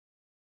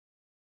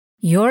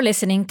You're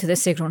listening to The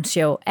Sigrun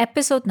Show,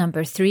 episode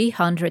number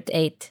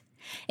 308.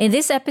 In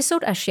this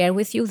episode, I share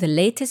with you the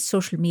latest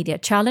social media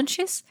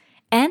challenges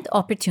and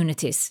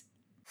opportunities.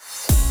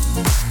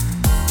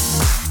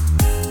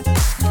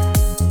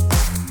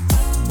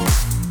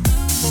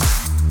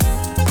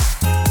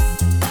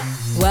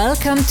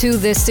 Welcome to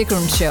The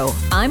Sigrun Show.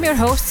 I'm your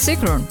host,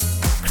 Sigrun,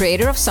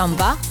 creator of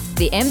SUMBA,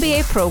 the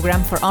MBA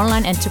program for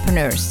online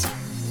entrepreneurs.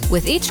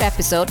 With each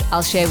episode,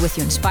 I'll share with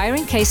you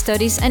inspiring case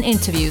studies and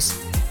interviews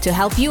to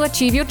help you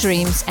achieve your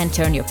dreams and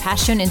turn your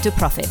passion into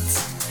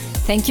profits.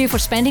 Thank you for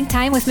spending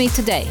time with me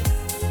today.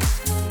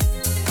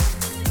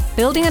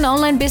 Building an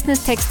online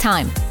business takes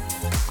time.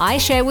 I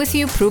share with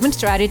you proven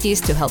strategies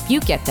to help you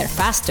get there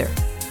faster.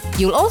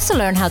 You'll also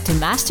learn how to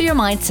master your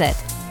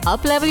mindset,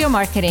 up-level your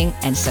marketing,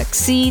 and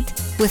succeed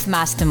with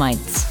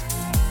masterminds.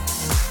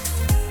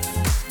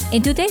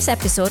 In today's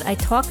episode, I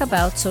talk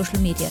about social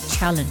media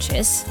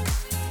challenges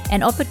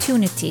and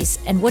opportunities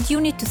and what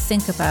you need to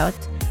think about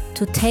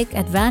to take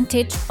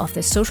advantage of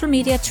the social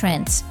media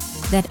trends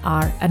that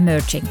are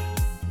emerging.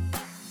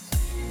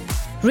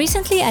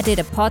 Recently, I did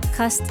a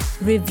podcast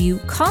review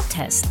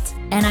contest,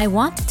 and I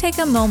want to take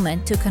a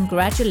moment to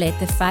congratulate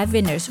the 5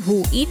 winners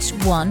who each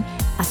won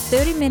a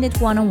 30-minute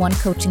one-on-one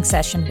coaching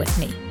session with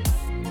me.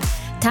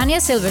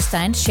 Tanya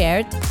Silverstein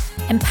shared,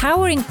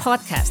 "Empowering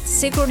podcast.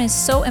 Sigrun is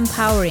so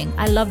empowering.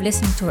 I love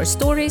listening to her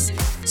stories.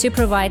 She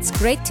provides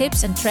great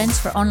tips and trends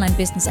for online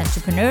business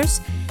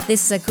entrepreneurs.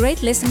 This is a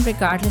great listen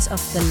regardless of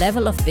the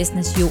level of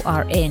business you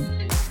are in."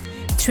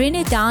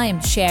 Trini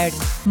Dime shared,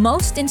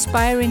 "Most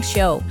inspiring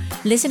show.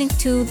 Listening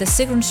to The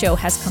Sigrun Show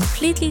has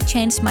completely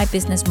changed my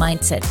business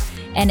mindset,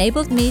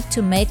 enabled me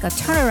to make a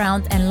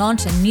turnaround and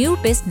launch a new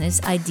business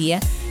idea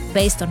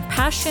based on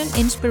passion,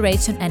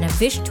 inspiration, and a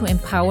wish to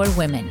empower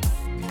women."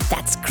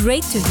 That's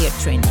great to hear,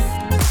 Trini.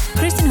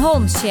 Kristen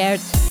Holmes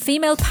shared,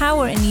 "Female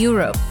power in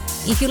Europe.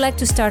 If you like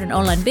to start an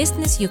online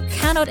business, you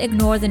cannot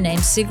ignore the name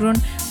Sigrun.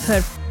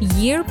 Her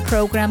year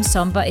program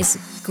SUMBA is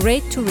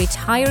great to reach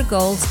higher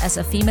goals as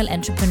a female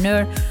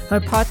entrepreneur. Her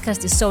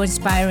podcast is so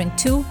inspiring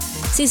too.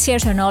 She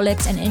shares her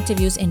knowledge and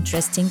interviews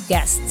interesting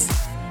guests."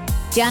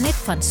 Janet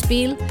van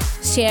Spiel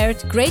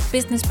shared, "Great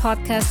business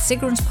podcast.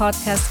 Sigrun's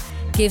podcast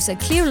gives a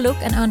clear look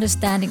and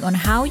understanding on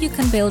how you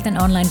can build an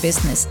online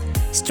business.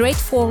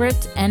 Straightforward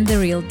and the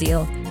real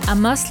deal. A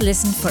must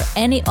listen for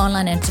any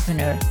online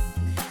entrepreneur."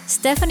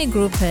 Stephanie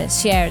Gruppe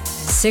shared,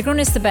 "Sigrun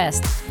is the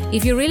best.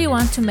 If you really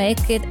want to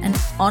make it an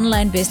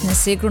online business,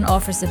 Sigrun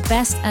offers the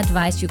best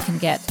advice you can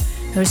get.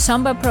 Her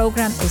SUMBA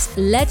program is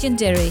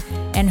legendary,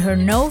 and her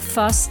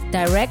no-fuss,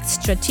 direct,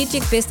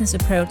 strategic business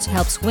approach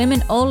helps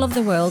women all over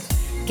the world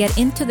get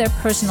into their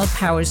personal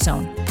power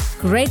zone.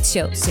 Great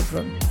show,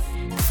 Sigrun."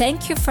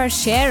 Thank you for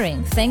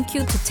sharing. Thank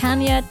you to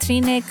Tanya,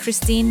 Trine,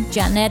 Christine,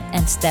 Janet,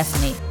 and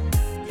Stephanie.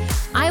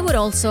 I would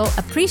also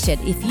appreciate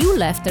if you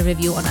left a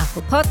review on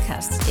Apple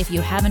Podcasts if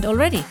you haven't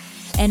already,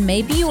 and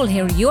maybe you will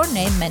hear your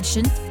name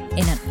mentioned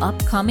in an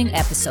upcoming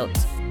episode.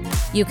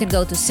 You can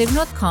go to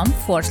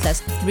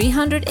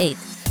sigrun.com/308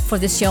 for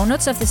the show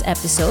notes of this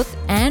episode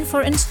and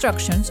for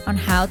instructions on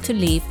how to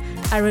leave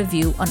a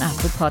review on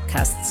Apple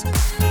Podcasts.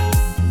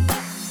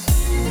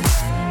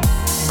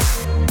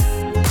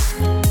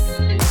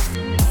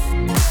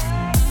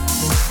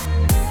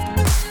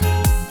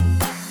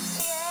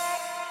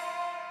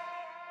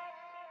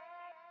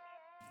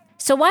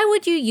 So why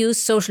would you use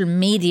social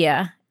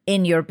media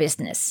in your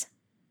business?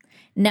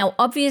 Now,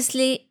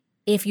 obviously,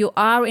 if you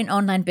are in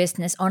online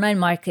business, online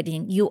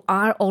marketing, you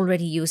are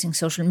already using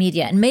social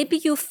media. And maybe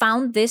you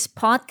found this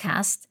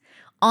podcast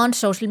on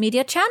social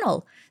media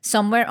channel,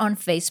 somewhere on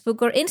Facebook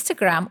or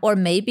Instagram, or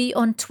maybe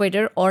on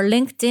Twitter or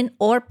LinkedIn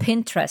or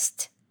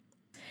Pinterest.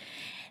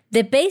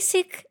 The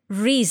basic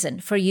reason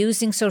for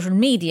using social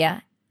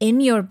media in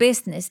your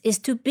business is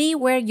to be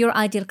where your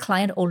ideal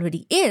client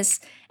already is,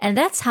 and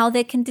that's how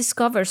they can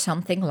discover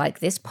something like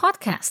this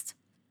podcast.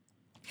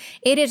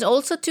 It is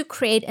also to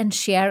create and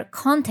share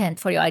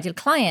content for your ideal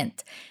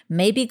client.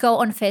 Maybe go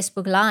on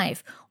Facebook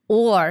Live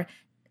or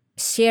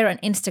share an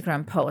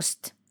Instagram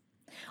post.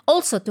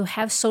 Also to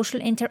have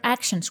social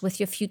interactions with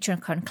your future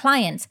and current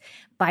clients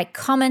by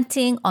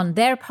commenting on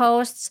their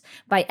posts,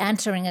 by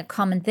answering a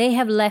comment they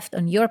have left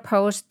on your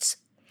posts,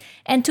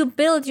 and to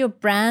build your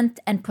brand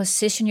and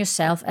position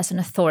yourself as an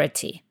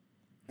authority.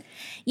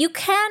 You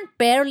can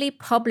barely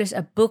publish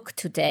a book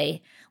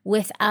today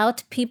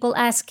without people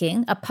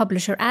asking, a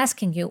publisher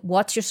asking you,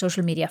 what's your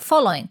social media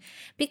following?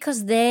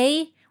 Because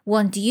they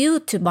want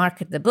you to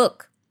market the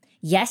book.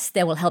 Yes,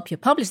 they will help you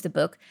publish the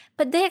book,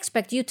 but they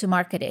expect you to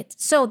market it.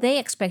 So they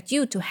expect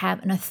you to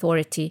have an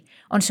authority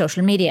on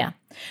social media.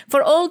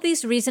 For all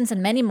these reasons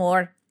and many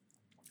more,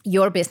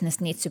 your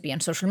business needs to be on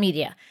social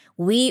media.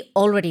 We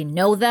already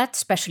know that,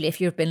 especially if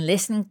you've been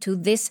listening to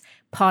this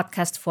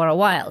podcast for a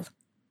while.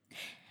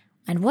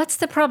 And what's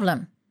the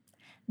problem?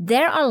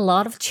 There are a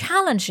lot of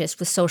challenges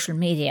with social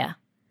media.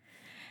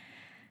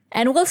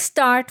 And we'll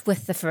start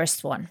with the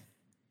first one.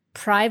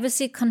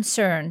 Privacy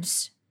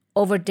concerns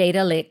over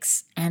data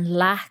leaks and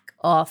lack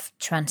of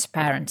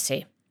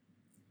transparency.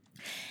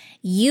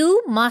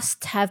 You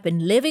must have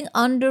been living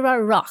under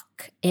a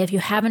rock if you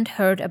haven't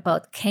heard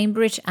about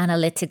Cambridge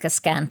Analytica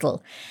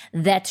scandal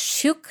that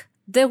shook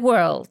the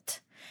world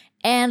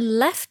and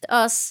left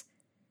us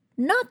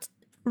not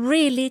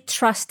really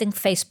trusting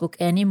Facebook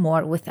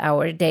anymore with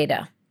our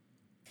data.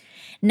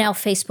 Now,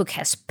 Facebook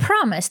has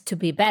promised to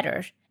be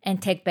better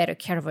and take better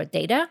care of our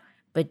data,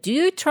 but do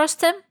you trust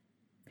them?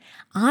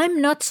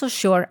 I'm not so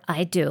sure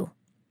I do.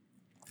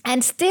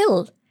 And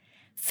still,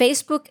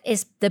 Facebook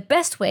is the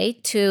best way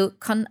to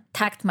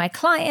contact my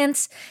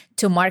clients,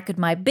 to market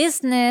my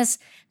business,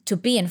 to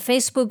be in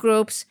Facebook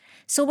groups.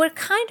 So we're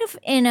kind of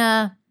in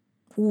a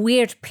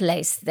weird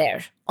place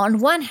there. On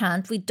one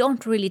hand, we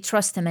don't really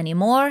trust them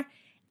anymore,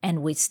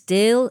 and we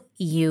still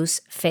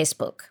use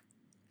Facebook.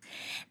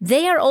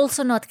 They are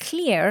also not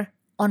clear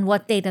on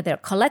what data they're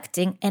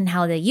collecting and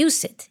how they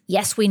use it.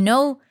 Yes, we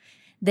know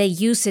they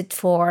use it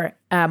for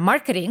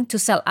marketing to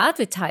sell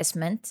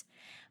advertisement,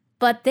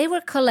 but they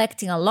were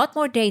collecting a lot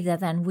more data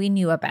than we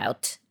knew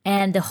about.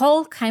 And the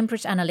whole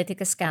Cambridge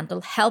Analytica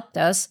scandal helped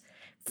us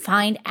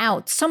find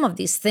out some of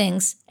these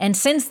things. And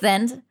since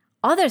then,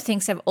 other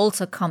things have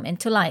also come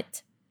into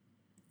light.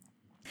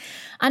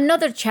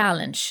 Another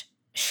challenge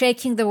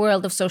shaking the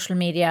world of social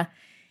media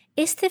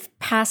is the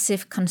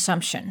passive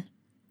consumption.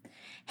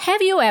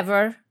 Have you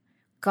ever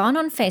gone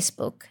on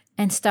Facebook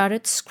and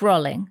started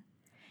scrolling,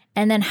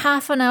 and then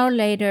half an hour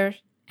later,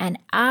 an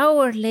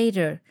hour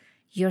later,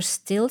 you're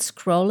still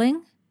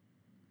scrolling?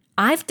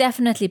 I've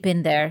definitely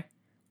been there,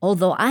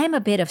 although I'm a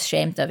bit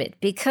ashamed of it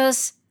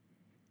because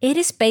it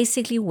is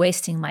basically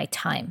wasting my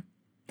time.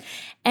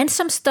 And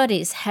some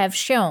studies have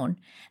shown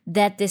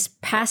that this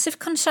passive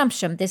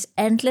consumption, this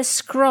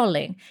endless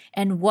scrolling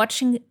and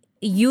watching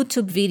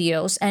YouTube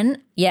videos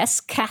and, yes,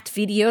 cat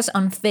videos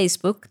on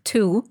Facebook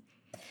too,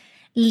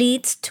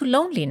 leads to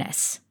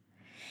loneliness,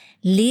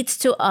 leads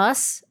to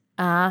us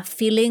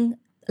feeling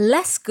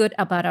less good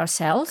about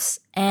ourselves,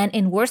 and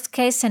in worst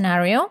case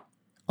scenario,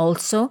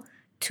 also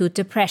to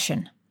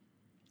depression.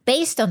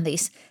 Based on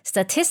these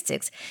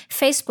statistics,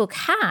 Facebook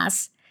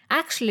has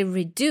actually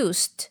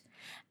reduced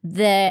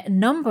the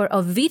number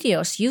of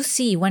videos you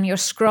see when you're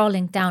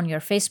scrolling down your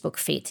Facebook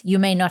feed. You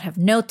may not have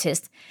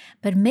noticed,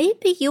 but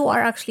maybe you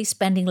are actually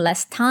spending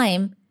less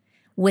time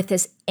with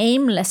this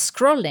aimless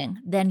scrolling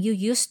than you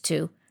used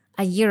to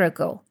a year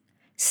ago.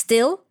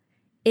 Still,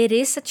 it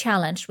is a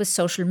challenge with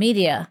social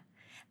media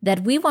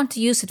that we want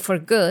to use it for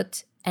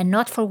good and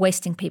not for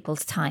wasting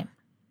people's time.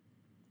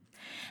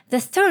 The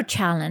third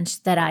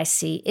challenge that I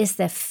see is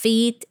the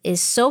feed is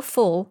so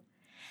full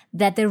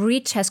that the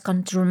reach has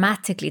gone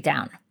dramatically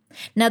down.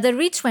 Now, the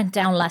reach went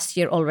down last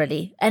year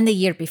already and the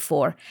year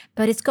before,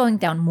 but it's going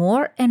down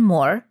more and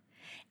more.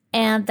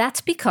 And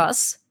that's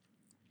because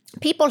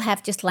people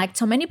have just liked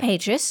so many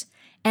pages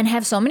and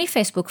have so many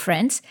Facebook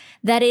friends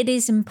that it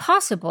is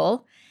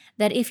impossible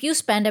that if you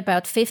spend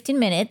about 15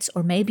 minutes,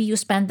 or maybe you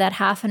spend that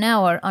half an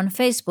hour on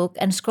Facebook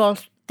and scroll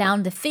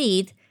down the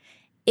feed,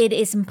 it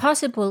is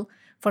impossible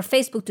for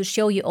Facebook to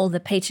show you all the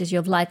pages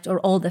you've liked or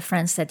all the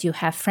friends that you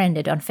have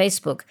friended on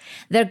Facebook.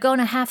 They're going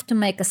to have to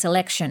make a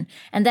selection.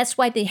 And that's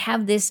why they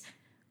have this,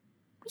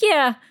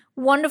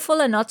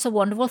 wonderful and not so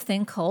wonderful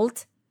thing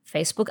called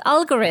Facebook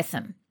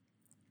algorithm.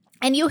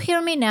 And you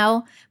hear me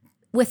now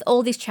with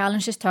all these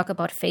challenges talk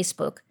about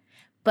Facebook,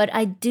 but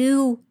I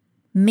do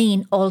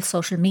mean all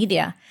social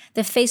media.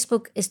 The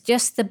Facebook is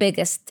just the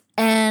biggest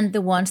and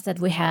the ones that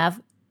we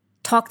have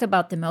talked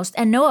about the most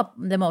and know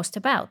the most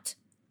about.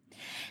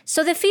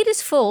 So the feed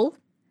is full,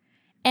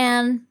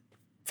 and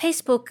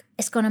Facebook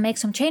is going to make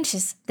some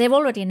changes. They've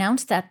already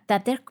announced that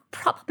they're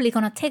probably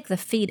going to take the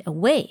feed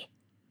away.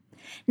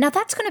 Now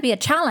that's going to be a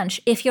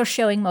challenge if you're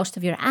showing most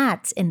of your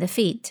ads in the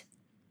feed.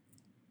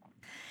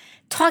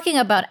 Talking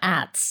about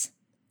ads,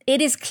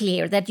 it is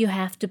clear that you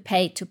have to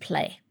pay to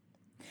play.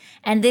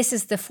 And this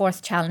is the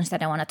fourth challenge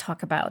that I want to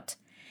talk about.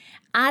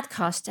 Ad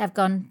costs have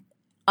gone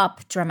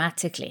up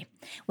dramatically.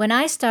 When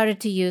I started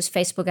to use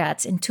Facebook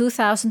ads in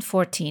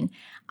 2014,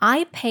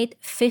 I paid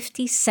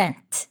 50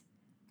 cents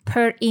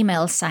per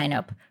email sign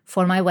up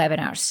for my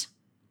webinars.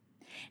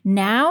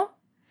 Now,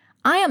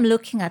 I am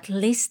looking at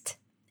least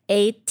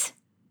 $8,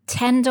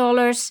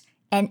 $10,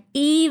 and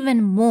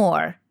even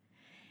more.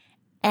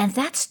 And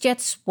that's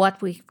just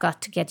what we've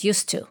got to get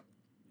used to.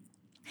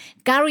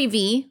 Gary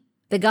Vee,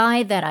 the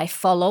guy that I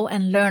follow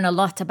and learn a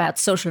lot about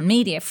social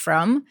media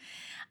from,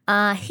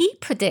 he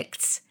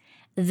predicts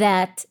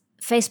that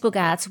Facebook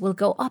ads will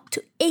go up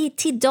to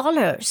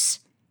 $80.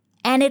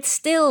 And it's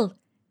still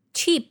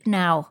cheap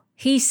now,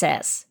 he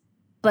says.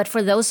 But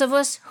for those of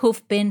us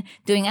who've been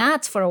doing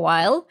ads for a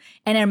while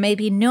and are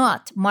maybe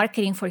not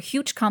marketing for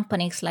huge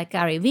companies like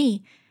Gary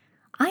Vee,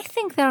 I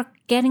think they're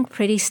getting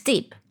pretty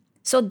steep.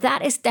 So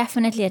that is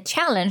definitely a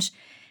challenge,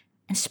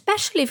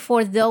 especially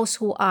for those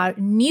who are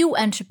new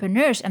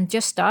entrepreneurs and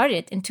just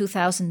started in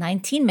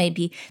 2019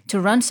 maybe to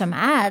run some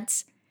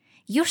ads.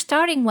 You're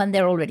starting when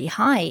they're already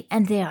high,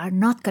 and they are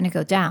not going to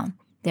go down.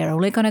 They're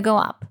only going to go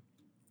up.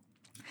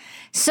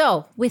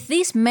 So with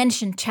these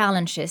mentioned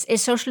challenges,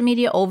 is social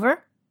media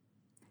over?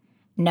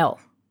 No.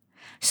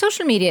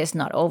 Social media is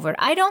not over.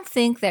 I don't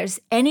think there's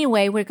any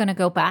way we're going to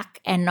go back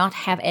and not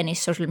have any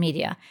social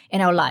media in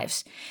our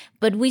lives.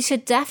 But we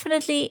should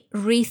definitely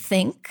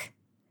rethink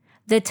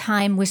the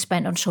time we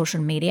spend on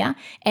social media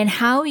and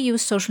how we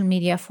use social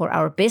media for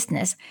our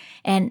business.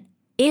 And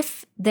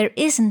if there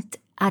isn't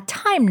a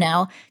time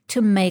now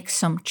to make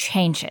some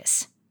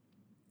changes.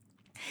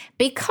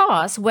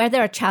 Because where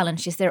there are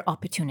challenges, there are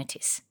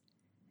opportunities.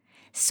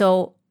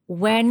 So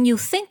when you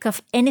think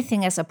of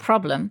anything as a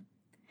problem,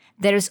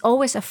 there is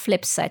always a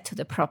flip side to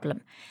the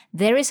problem.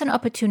 There is an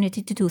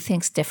opportunity to do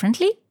things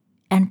differently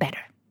and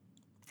better.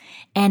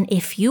 And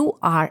if you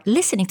are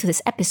listening to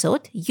this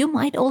episode, you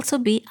might also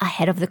be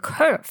ahead of the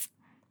curve.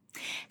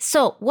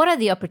 So what are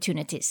the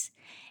opportunities?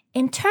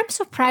 In terms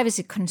of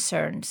privacy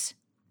concerns,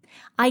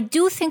 I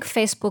do think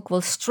Facebook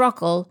will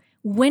struggle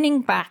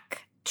winning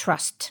back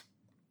trust.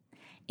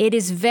 It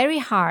is very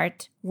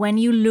hard when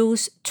you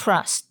lose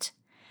trust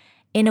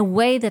in a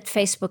way that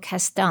Facebook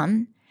has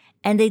done.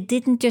 And they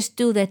didn't just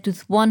do that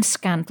with one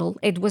scandal.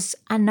 It was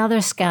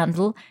another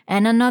scandal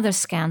and another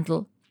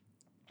scandal.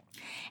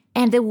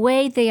 And the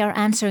way they are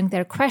answering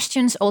their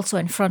questions, also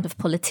in front of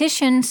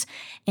politicians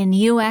in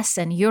US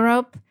and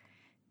Europe,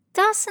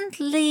 doesn't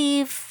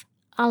leave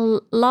a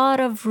lot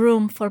of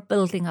room for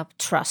building up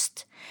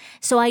trust.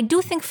 So I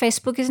do think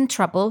Facebook is in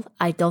trouble.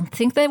 I don't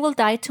think they will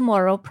die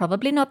tomorrow,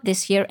 probably not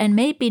this year, and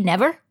maybe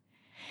never.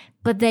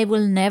 But they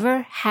will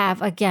never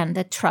have again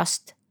the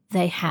trust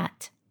they had.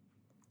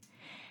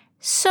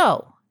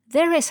 So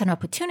there is an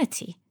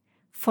opportunity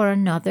for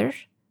another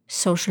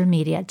social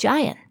media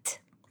giant.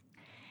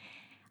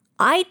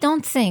 I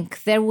don't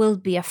think there will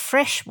be a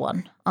fresh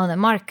one on the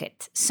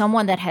market,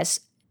 someone that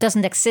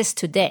doesn't exist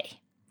today.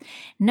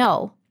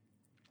 No,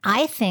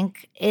 I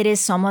think it is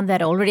someone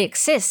that already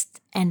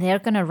exists and they're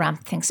going to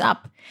ramp things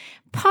up.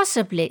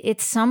 Possibly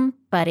it's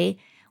somebody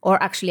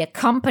or actually a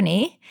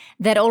company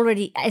that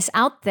already is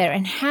out there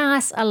and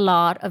has a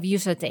lot of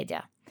user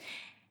data.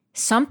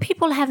 Some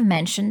people have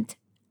mentioned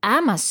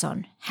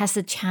Amazon has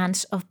the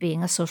chance of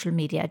being a social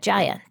media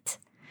giant.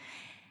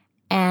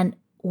 And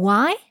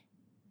why?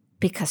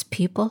 Because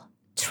people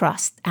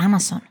trust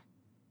Amazon.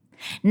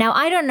 Now,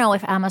 I don't know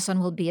if Amazon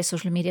will be a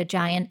social media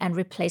giant and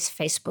replace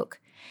Facebook,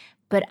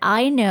 but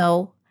I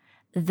know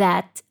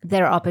that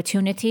there are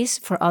opportunities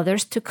for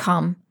others to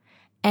come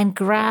and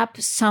grab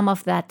some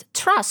of that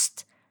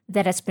trust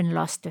that has been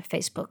lost to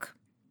Facebook.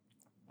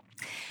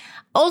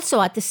 Also,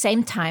 at the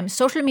same time,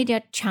 social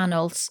media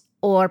channels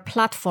or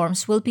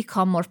platforms will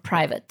become more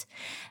private.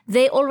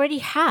 They already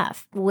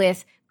have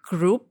with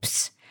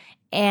groups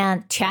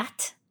and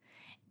chat.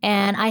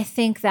 And I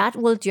think that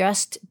will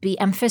just be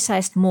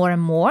emphasized more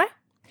and more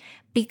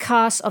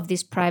because of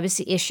these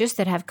privacy issues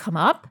that have come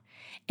up.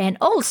 And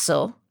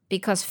also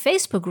because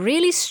Facebook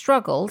really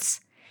struggles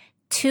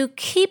to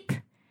keep,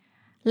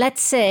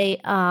 let's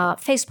say,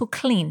 Facebook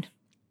clean.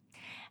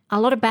 A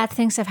lot of bad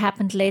things have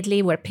happened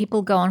lately where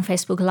people go on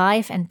Facebook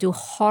Live and do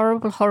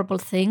horrible, horrible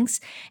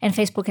things. And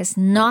Facebook has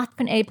not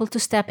been able to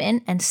step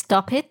in and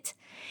stop it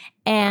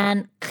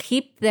and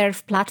keep their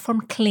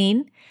platform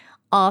clean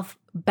of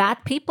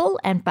bad people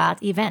and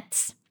bad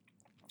events.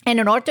 And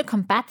in order to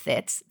combat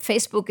this,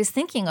 Facebook is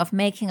thinking of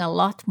making a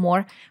lot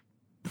more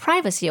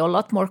privacy or a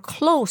lot more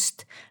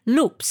closed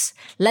loops.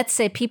 Let's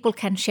say people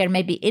can share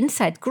maybe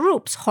inside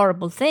groups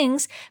horrible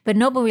things, but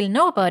nobody will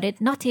know about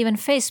it, not even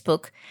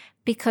Facebook,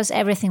 because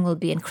everything will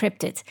be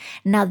encrypted.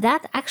 Now,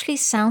 that actually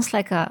sounds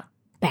like a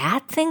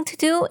bad thing to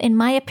do, in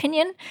my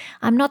opinion.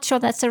 I'm not sure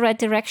that's the right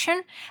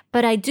direction,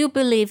 but I do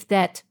believe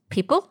that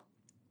people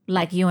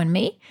like you and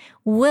me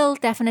will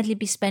definitely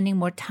be spending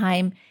more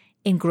time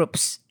in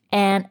groups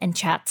and in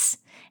chats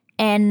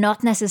and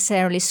not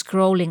necessarily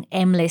scrolling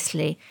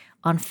aimlessly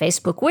on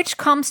Facebook, which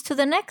comes to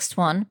the next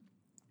one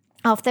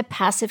of the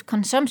passive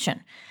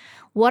consumption.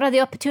 What are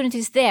the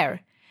opportunities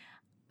there?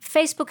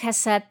 Facebook has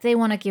said they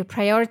want to give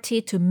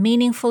priority to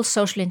meaningful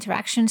social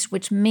interactions,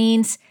 which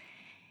means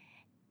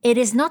it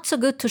is not so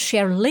good to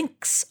share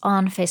links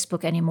on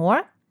Facebook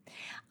anymore.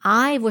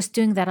 I was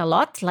doing that a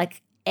lot,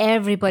 like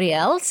everybody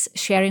else,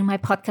 sharing my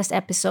podcast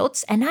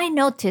episodes, and I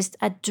noticed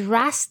a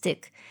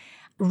drastic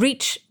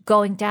reach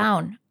going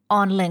down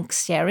on link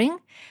sharing.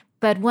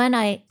 But when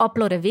I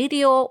upload a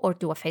video or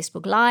do a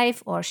Facebook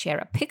Live or share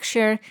a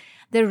picture,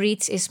 the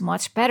reach is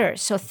much better.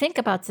 So think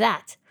about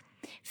that.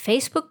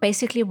 Facebook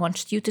basically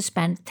wants you to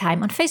spend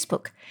time on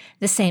Facebook.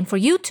 The same for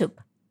YouTube.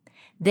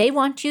 They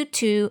want you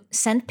to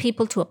send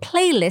people to a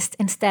playlist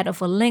instead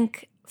of a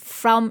link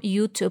from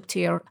YouTube to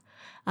your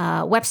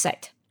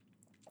website.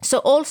 So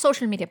all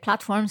social media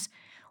platforms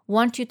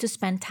want you to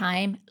spend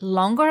time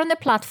longer on the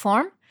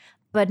platform,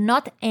 but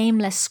not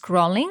aimless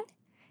scrolling,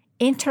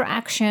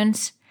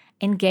 interactions,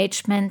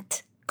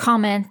 engagement,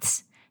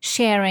 comments,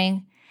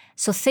 sharing.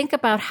 So think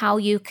about how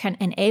you can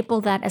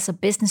enable that as a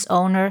business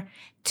owner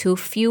to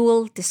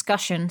fuel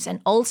discussions and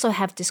also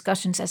have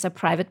discussions as a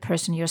private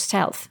person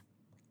yourself.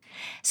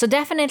 So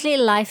definitely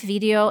live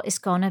video is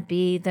going to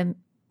be the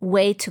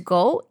way to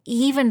go,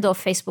 even though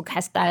Facebook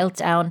has dialed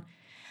down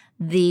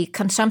the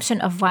consumption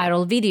of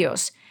viral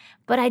videos.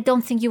 But I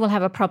don't think you will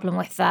have a problem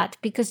with that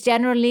because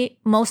generally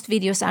most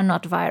videos are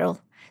not viral,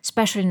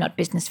 especially not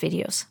business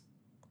videos.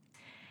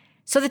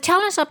 So the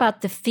challenge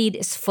about the feed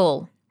is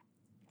full.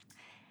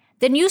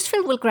 The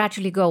newsfeed will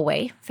gradually go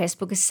away,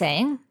 Facebook is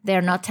saying.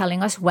 They're not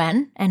telling us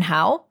when and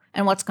how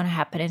and what's going to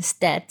happen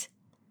instead.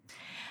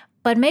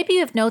 But maybe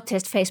you've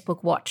noticed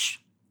Facebook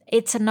Watch.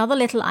 It's another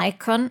little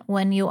icon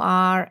when you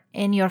are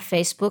in your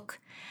Facebook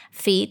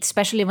feed,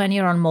 especially when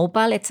you're on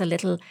mobile. It's a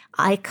little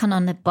icon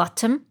on the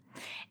bottom.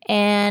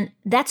 And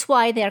that's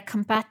why they're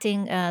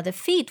combating the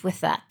feed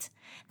with that.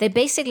 They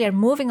basically are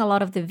moving a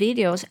lot of the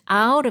videos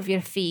out of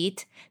your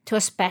feed to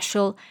a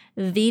special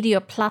video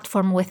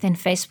platform within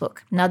Facebook.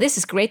 Now, this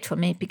is great for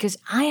me because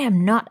I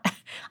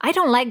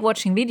don't like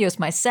watching videos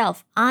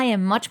myself. I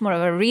am much more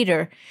of a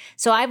reader.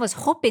 So I was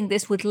hoping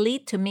this would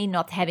lead to me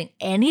not having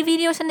any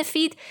videos in the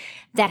feed.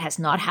 That has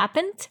not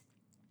happened.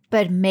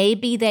 But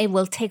maybe they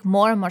will take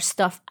more and more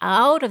stuff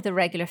out of the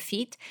regular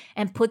feed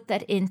and put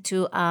that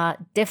into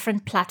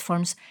different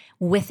platforms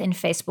within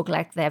Facebook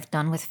like they've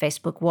done with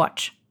Facebook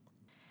Watch.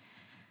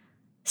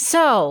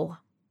 So,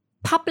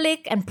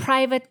 public and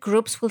private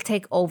groups will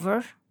take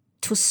over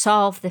to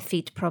solve the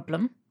feed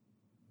problem.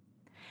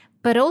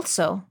 But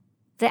also,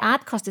 the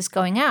ad cost is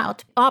going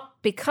up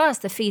because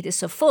the feed is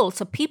so full.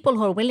 So people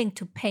who are willing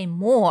to pay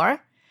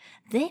more,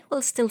 they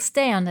will still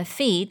stay on the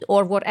feed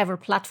or whatever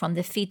platform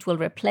the feed will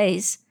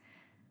replace.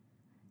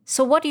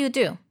 So what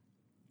do?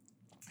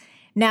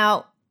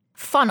 Now,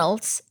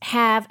 funnels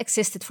have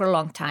existed for a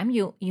long time.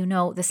 You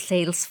know the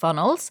sales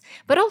funnels,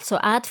 but also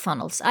ad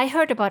funnels. I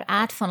heard about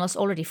ad funnels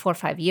already 4 or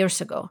 5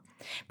 years ago,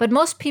 but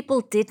most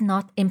people did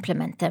not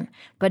implement them.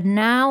 But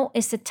now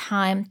is the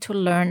time to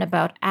learn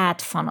about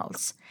ad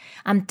funnels.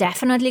 I'm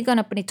definitely going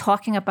to be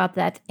talking about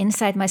that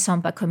inside my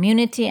Zomba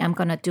community. I'm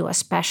going to do a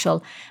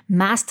special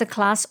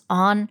masterclass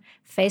on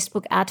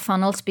Facebook ad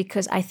funnels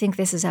because I think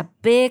this is a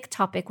big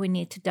topic we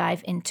need to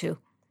dive into.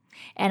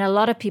 And a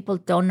lot of people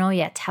don't know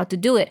yet how to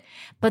do it.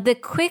 But the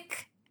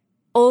quick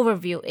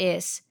overview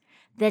is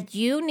that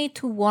you need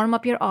to warm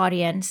up your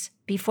audience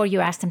before you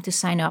ask them to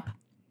sign up.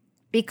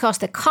 Because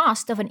the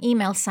cost of an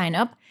email sign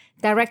up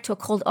direct to a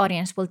cold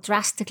audience will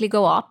drastically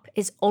go up.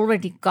 It's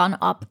already gone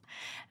up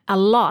a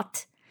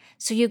lot.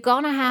 So you're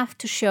going to have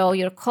to show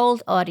your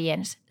cold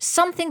audience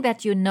something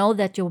that you know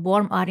that your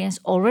warm audience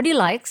already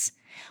likes,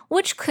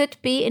 which could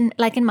be,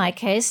 like in my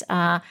case,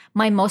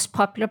 my most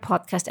popular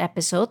podcast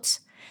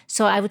episodes.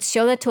 So I would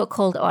show that to a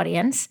cold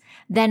audience.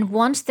 Then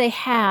once they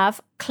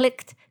have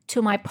clicked to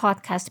my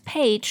podcast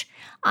page,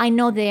 I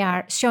know they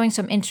are showing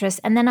some interest.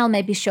 And then I'll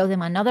maybe show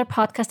them another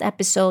podcast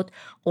episode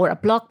or a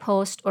blog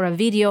post or a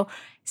video,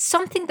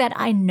 something that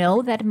I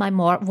know that my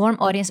more warm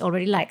audience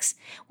already likes.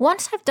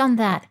 Once I've done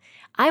that,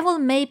 I will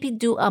maybe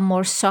do a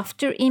more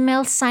softer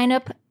email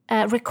sign-up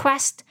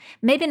request,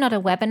 maybe not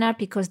a webinar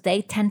because they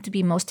tend to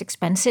be most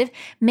expensive,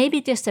 maybe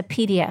just a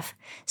PDF,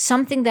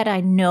 something that I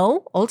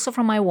know also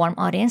from my warm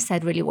audience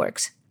that really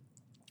works.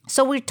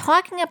 So we're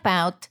talking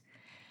about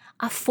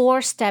a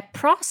 4-step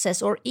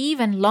process or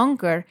even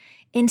longer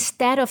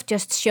instead of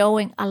just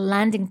showing a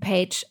landing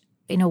page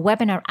in a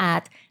webinar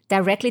ad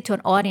directly to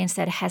an audience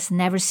that has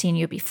never seen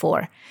you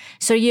before.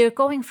 So you're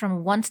going from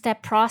a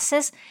 1-step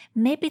process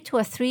maybe to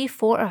a 3,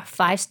 4, or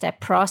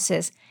 5-step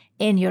process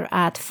in your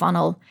ad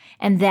funnel,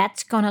 and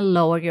that's going to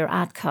lower your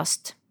ad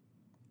cost.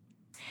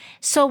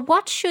 So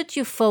what should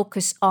you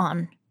focus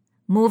on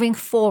moving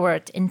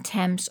forward in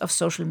terms of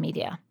social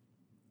media?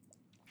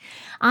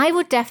 I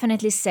would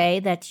definitely say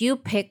that you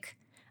pick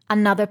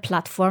another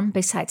platform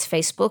besides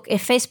Facebook.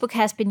 If Facebook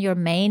has been your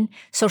main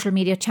social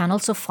media channel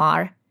so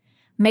far,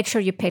 make sure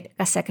you pick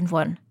a second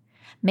one.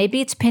 Maybe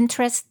it's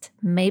Pinterest,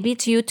 maybe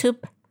it's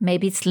YouTube,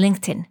 maybe it's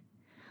LinkedIn.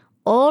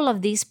 All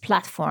of these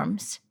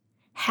platforms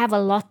have a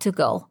lot to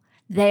go.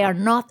 They are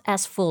not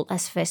as full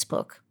as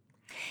Facebook.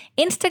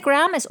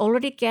 Instagram is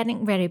already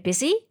getting very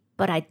busy,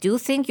 but I do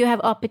think you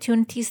have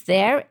opportunities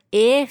there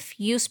if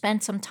you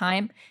spend some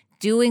time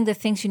doing the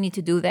things you need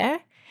to do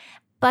there.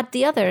 But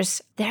the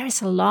others, there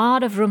is a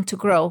lot of room to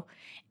grow,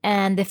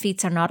 and the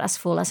feeds are not as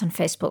full as on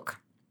Facebook.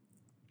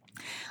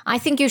 I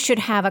think you should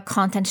have a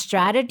content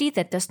strategy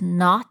that does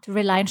not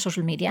rely on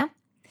social media.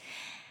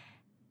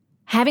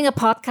 Having a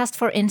podcast,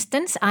 for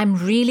instance, I'm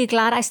really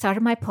glad I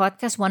started my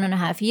podcast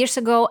 1.5 years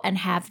ago and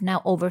have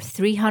now over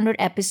 300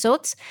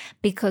 episodes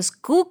because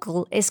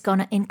Google is going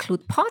to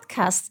include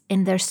podcasts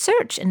in their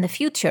search in the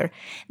future.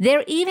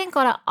 They're even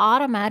going to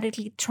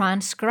automatically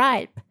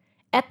transcribe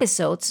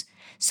episodes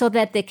so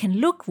that they can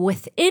look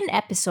within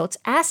episodes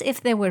as if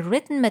they were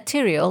written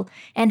material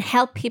and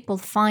help people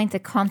find the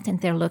content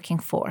they're looking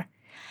for.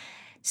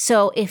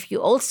 So if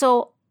you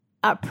also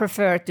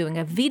prefer doing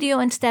a video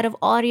instead of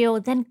audio,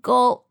 then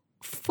go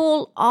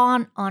full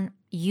on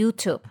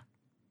YouTube.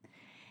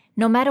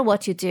 No matter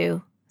what you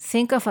do,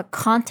 think of a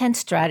content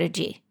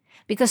strategy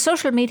because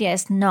social media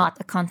is not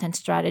a content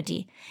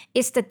strategy.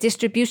 It's the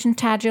distribution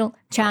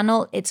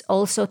channel. It's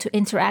also to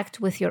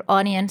interact with your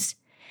audience.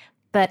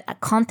 But a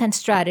content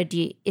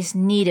strategy is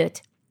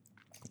needed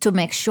to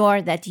make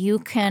sure that you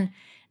can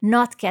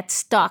not get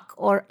stuck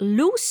or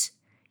lose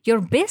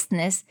your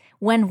business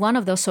when one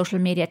of those social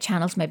media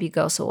channels maybe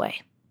goes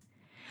away.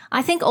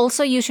 I think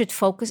also you should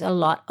focus a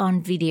lot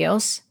on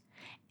videos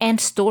and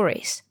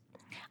stories.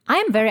 I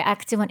am very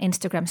active on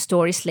Instagram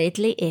stories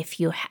lately. If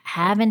you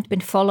haven't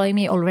been following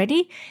me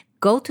already,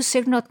 go to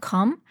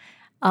Sigrun.com.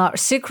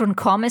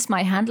 Sigrun.com is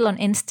my handle on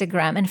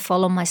Instagram and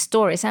follow my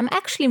stories. I'm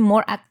actually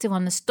more active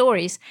on the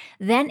stories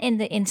than in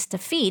the Insta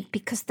feed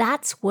because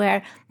that's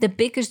where the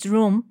biggest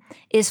room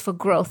is for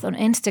growth on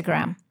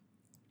Instagram.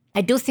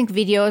 I do think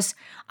videos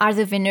are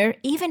the winner.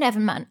 Even if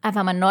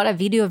I'm not a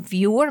video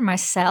viewer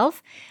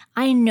myself,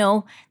 I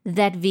know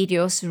that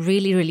videos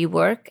really, really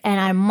work and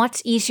are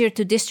much easier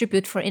to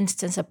distribute, for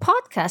instance, a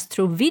podcast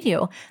through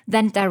video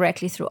than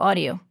directly through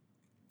audio.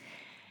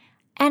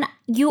 And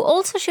you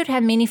also should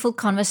have meaningful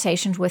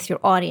conversations with your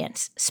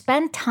audience.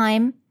 Spend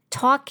time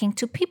talking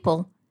to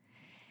people.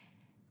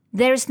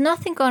 There's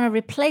nothing going to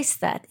replace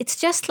that. It's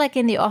just like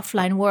in the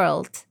offline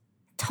world.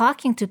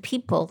 Talking to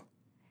people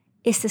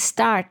is the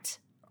start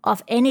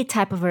of any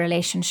type of a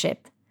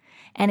relationship.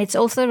 And it's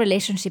also a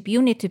relationship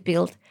you need to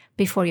build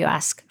before you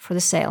ask for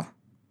the sale.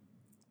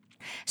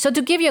 So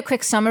to give you a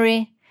quick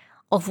summary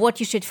of what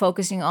you should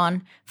focus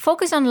on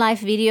live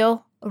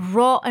video,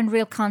 raw and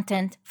real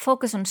content,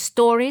 focus on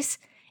stories,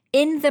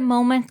 in the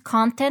moment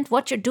content,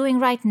 what you're doing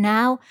right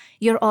now,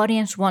 your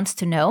audience wants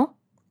to know.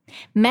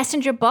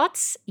 Messenger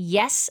bots,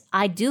 yes,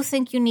 I do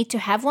think you need to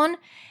have one.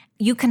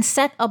 You can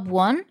set up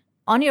one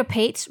on your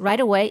page right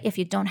away if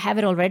you don't have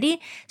it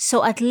already.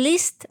 So at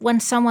least when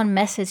someone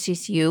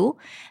messages you,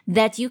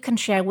 that you can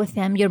share with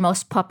them your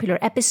most popular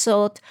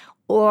episode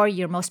or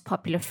your most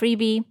popular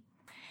freebie.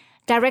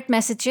 Direct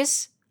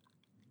messages,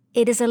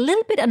 it is a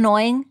little bit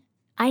annoying.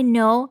 I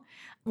know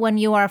when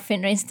you are, for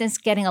instance,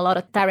 getting a lot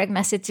of direct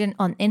messaging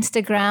on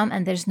Instagram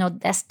and there's no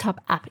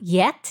desktop app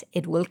yet,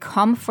 it will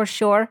come for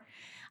sure.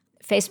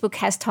 Facebook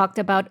has talked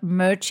about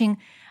merging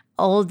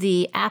all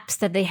the apps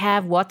that they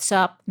have,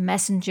 WhatsApp,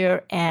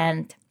 Messenger,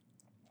 and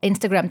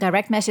Instagram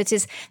direct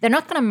messages. They're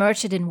not going to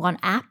merge it in one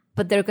app,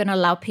 but they're going to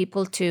allow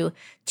people to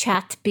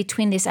chat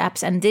between these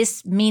apps. And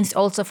this means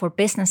also for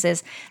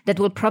businesses that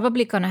will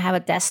probably going to have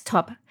a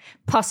desktop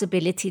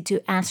possibility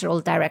to answer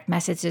all direct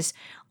messages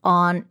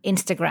on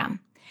Instagram.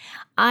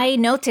 I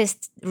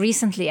noticed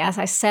recently as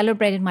I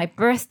celebrated my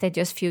birthday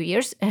just a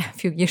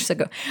few days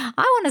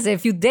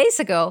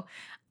ago,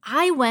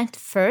 I went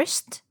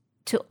first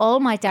to all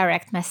my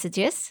direct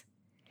messages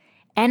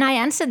and I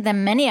answered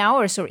them many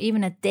hours or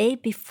even a day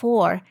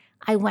before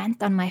I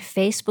went on my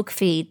Facebook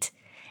feed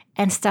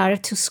and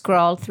started to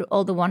scroll through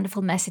all the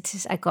wonderful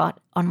messages I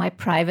got on my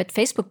private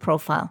Facebook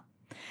profile.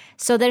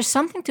 So there's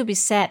something to be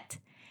said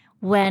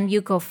when you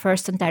go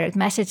first on direct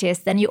messages,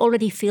 then you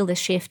already feel the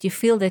shift, you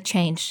feel the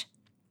change.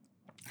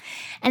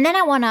 And then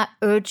I want to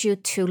urge you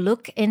to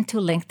look into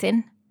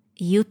LinkedIn,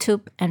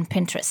 YouTube, and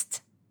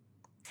Pinterest.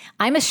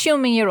 I'm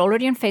assuming you're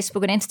already on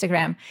Facebook and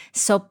Instagram,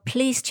 so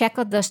please check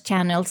out those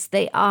channels.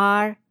 They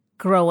are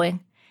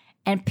growing,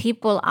 and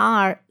people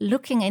are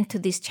looking into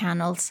these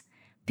channels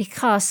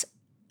because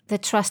the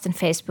trust in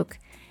Facebook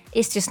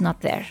is just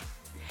not there.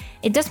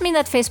 It doesn't mean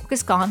that Facebook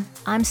is gone.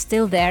 I'm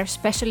still there,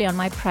 especially on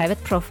my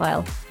private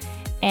profile,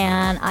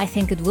 and I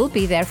think it will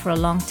be there for a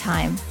long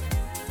time.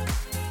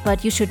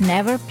 But you should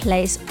never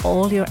place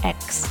all your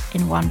eggs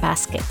in one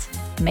basket.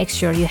 Make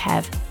sure you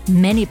have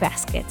many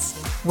baskets,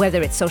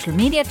 whether it's social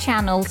media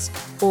channels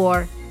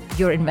or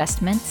your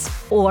investments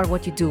or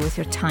what you do with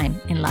your time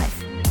in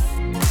life.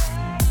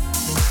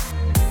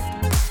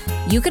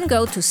 You can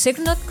go to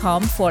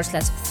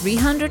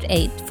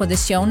Sigrun.com/308 for the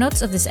show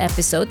notes of this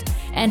episode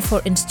and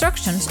for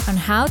instructions on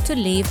how to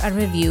leave a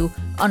review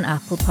on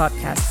Apple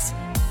Podcasts.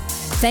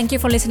 Thank you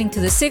for listening to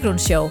The Sigrun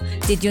Show.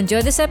 Did you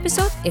enjoy this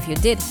episode? If you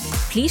did,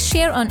 please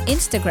share on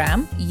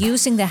Instagram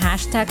using the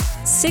hashtag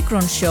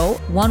SigrunShow,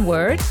 one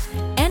word,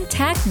 and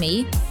tag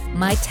me.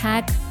 My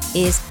tag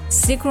is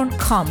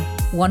Sigrun.com,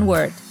 one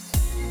word.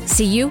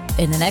 See you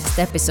in the next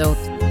episode.